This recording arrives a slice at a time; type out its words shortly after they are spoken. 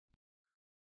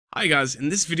Hi guys, in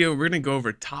this video we're going to go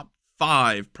over top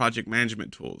 5 project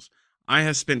management tools. I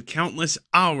have spent countless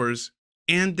hours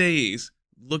and days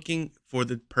looking for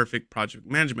the perfect project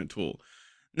management tool.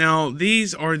 Now,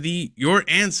 these are your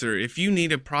answer if you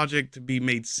need a project to be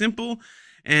made simple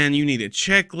and you need a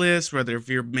checklist, whether if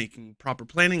you're making proper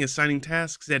planning, assigning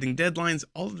tasks, setting deadlines,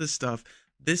 all of this stuff,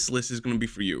 this list is going to be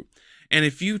for you. And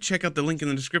if you check out the link in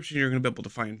the description, you're going to be able to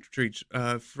find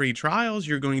free trials.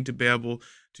 You're going to be able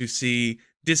to see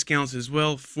discounts as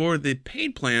well for the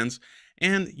paid plans,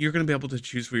 and you're going to be able to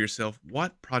choose for yourself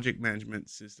what project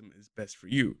management system is best for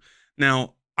you.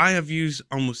 Now, I have used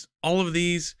almost all of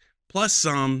these plus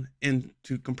some and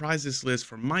to comprise this list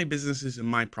for my businesses and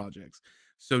my projects.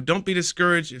 So don't be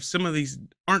discouraged if some of these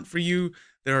aren't for you.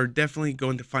 There are definitely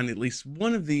going to find at least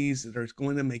one of these that are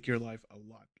going to make your life a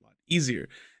lot easier.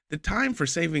 The time for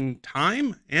saving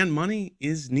time and money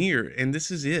is near, and this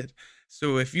is it.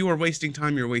 So if you are wasting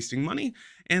time, you're wasting money.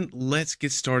 And let's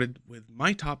get started with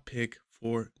my top pick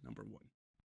for number 1.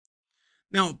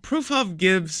 Now, ProofHub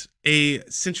gives a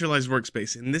centralized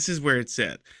workspace, and this is where it's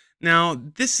at. Now,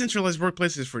 this centralized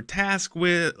workplace is for task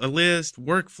with a list,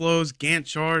 workflows, Gantt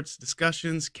charts,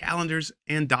 discussions, calendars,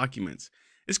 and documents.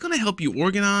 It's going to help you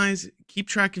organize, keep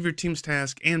track of your team's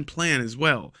tasks, and plan as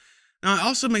well. Now, it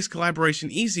also makes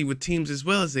collaboration easy with teams as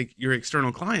well as your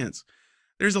external clients.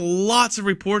 There's lots of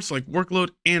reports like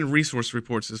workload and resource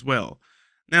reports as well.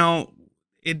 Now,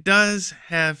 it does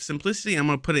have simplicity. I'm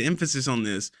going to put an emphasis on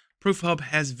this. ProofHub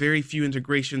has very few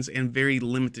integrations and very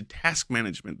limited task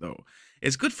management, though.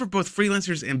 It's good for both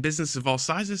freelancers and businesses of all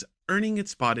sizes, earning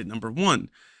its spot at number 1.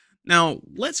 Now,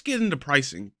 let's get into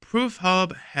pricing.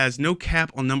 ProofHub has no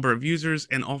cap on number of users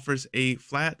and offers a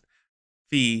flat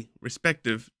fee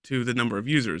respective to the number of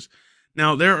users.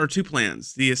 Now, there are 2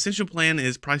 plans. The Essential plan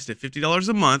is priced at $50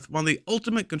 a month, while the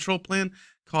Ultimate Control plan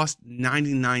costs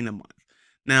 $99 a month.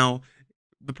 Now,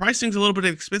 the pricing is a little bit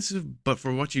expensive, but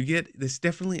for what you get, it's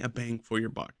definitely a bang for your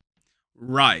buck.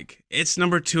 Rike, it's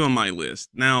number 2 on my list.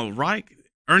 Now, Rike,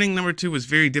 earning number 2 was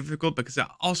very difficult because I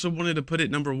also wanted to put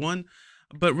it number 1,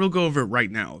 but we'll go over it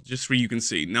right now, just so you can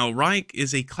see. Now, Rike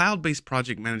is a cloud-based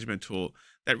project management tool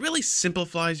that really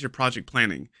simplifies your project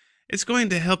planning. It's going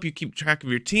to help you keep track of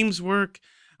your team's work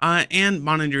and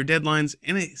monitor your deadlines,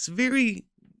 and it's very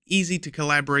easy to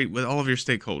collaborate with all of your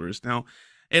stakeholders. Now,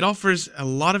 it offers a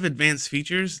lot of advanced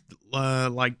features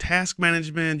like task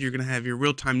management. You're going to have your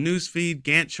real-time news feed,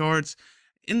 Gantt charts,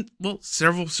 and, well,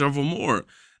 several more.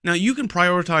 Now, you can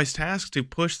prioritize tasks to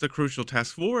push the crucial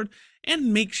tasks forward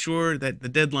and make sure that the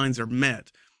deadlines are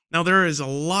met. Now, there is a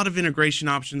lot of integration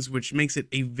options, which makes it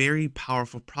a very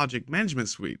powerful project management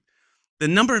suite. The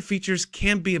number of features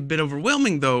can be a bit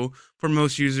overwhelming, though, for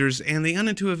most users, and the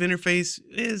unintuitive interface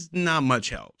is not much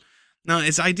help. Now,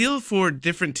 it's ideal for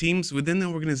different teams within the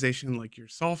organization, like your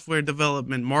software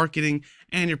development, marketing,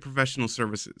 and your professional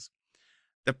services.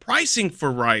 The pricing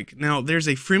for Rike, now, there's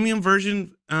a freemium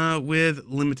version with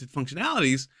limited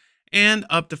functionalities and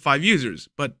up to 5 users,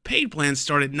 but paid plans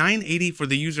start at $9.80 for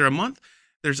the user a month.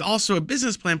 There's also a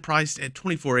business plan priced at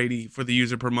 $24.80 for the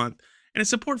user per month, and it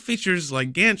supports features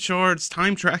like Gantt charts,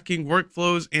 time tracking,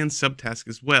 workflows, and subtasks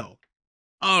as well.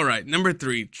 Alright, number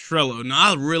 3, Trello.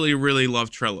 Now, I really love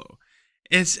Trello.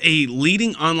 It's a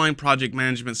leading online project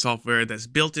management software that's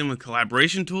built in with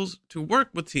collaboration tools to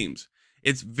work with teams.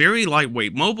 It's very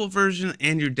lightweight mobile version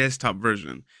and your desktop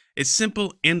version. It's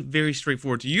simple and very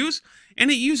straightforward to use,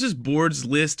 and it uses boards,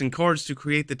 lists, and cards to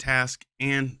create the task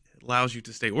and allows you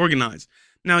to stay organized.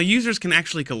 Now, users can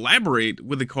actually collaborate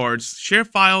with the cards, share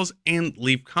files, and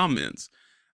leave comments.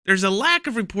 There's a lack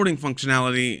of reporting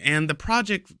functionality and the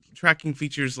project tracking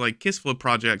features like Kissflow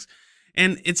projects,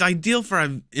 and it's ideal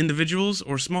for individuals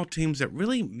or small teams that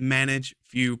really manage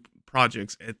few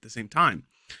projects at the same time.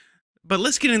 But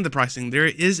let's get into the pricing. There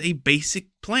is a basic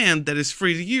plan that is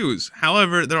free to use.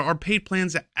 However, there are paid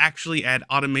plans that actually add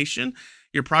automation,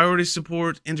 your priority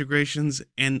support, integrations,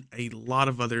 and a lot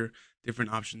of other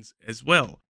different options as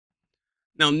well.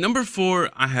 Now, number 4,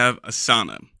 I have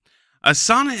Asana.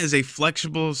 Asana is a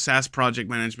flexible SaaS project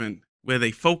management with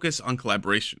a focus on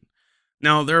collaboration.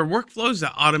 Now, there are workflows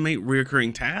that automate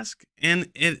recurring tasks, and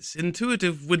it's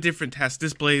intuitive with different task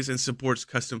displays and supports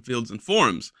custom fields and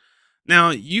forms.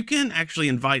 Now, you can actually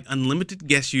invite unlimited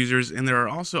guest users, and there are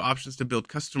also options to build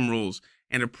custom rules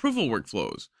and approval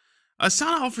workflows.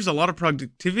 Asana offers a lot of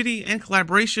productivity and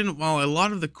collaboration, while a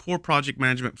lot of the core project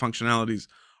management functionalities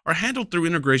are handled through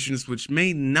integrations which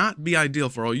may not be ideal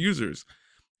for all users.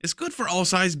 It's good for all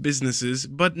size businesses,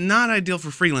 but not ideal for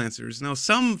freelancers. Now,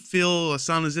 some feel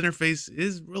Asana's interface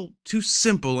is too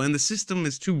simple and the system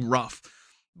is too rough,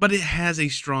 but it has a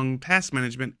strong task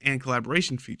management and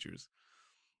collaboration features.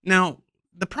 Now,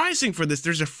 the pricing for this,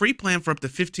 there's a free plan for up to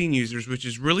 15 users, which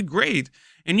is really great,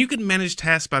 and you can manage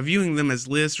tasks by viewing them as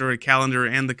lists or a calendar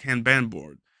and the Kanban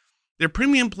board. Their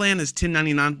premium plan is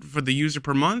 $10.99 for the user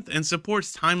per month and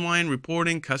supports timeline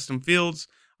reporting, custom fields,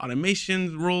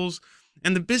 automation rules,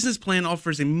 and the business plan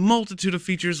offers a multitude of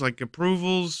features like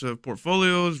approvals,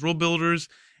 portfolios, rule builders,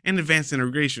 and advanced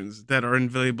integrations that are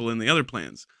available in the other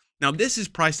plans. Now, this is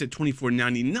priced at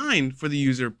 $24.99 for the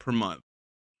user per month.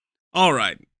 All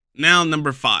right, now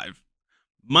number 5.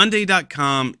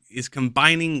 Monday.com is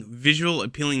combining visual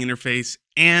appealing interface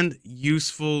and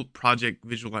useful project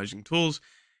visualizing tools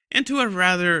into a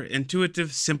rather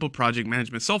intuitive, simple project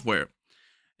management software.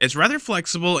 It's rather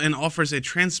flexible and offers a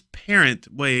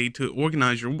transparent way to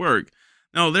organize your work.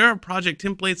 Now, there are project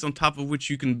templates on top of which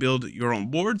you can build your own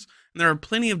boards, and there are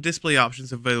plenty of display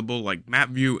options available like map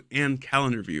view and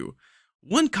calendar view.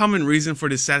 One common reason for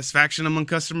dissatisfaction among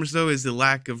customers, though, is the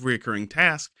lack of recurring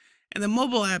tasks, and the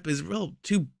mobile app is real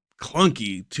too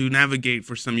clunky to navigate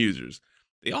for some users.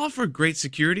 They offer great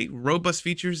security, robust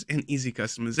features, and easy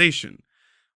customization.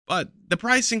 But the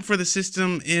pricing for the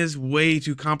system is way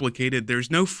too complicated.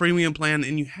 There's no freemium plan,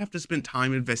 and you have to spend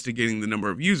time investigating the number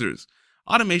of users,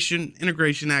 automation,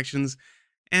 integration actions,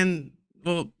 and,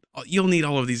 well, you'll need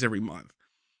all of these every month.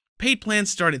 Paid plans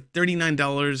start at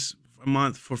 $39 a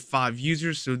month for 5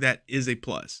 users, so that is a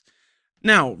plus.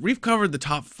 Now, we've covered the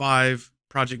top 5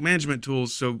 project management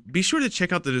tools, so be sure to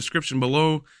check out the description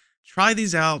below. Try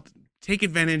these out, take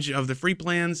advantage of the free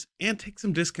plans, and take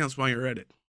some discounts while you're at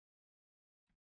it.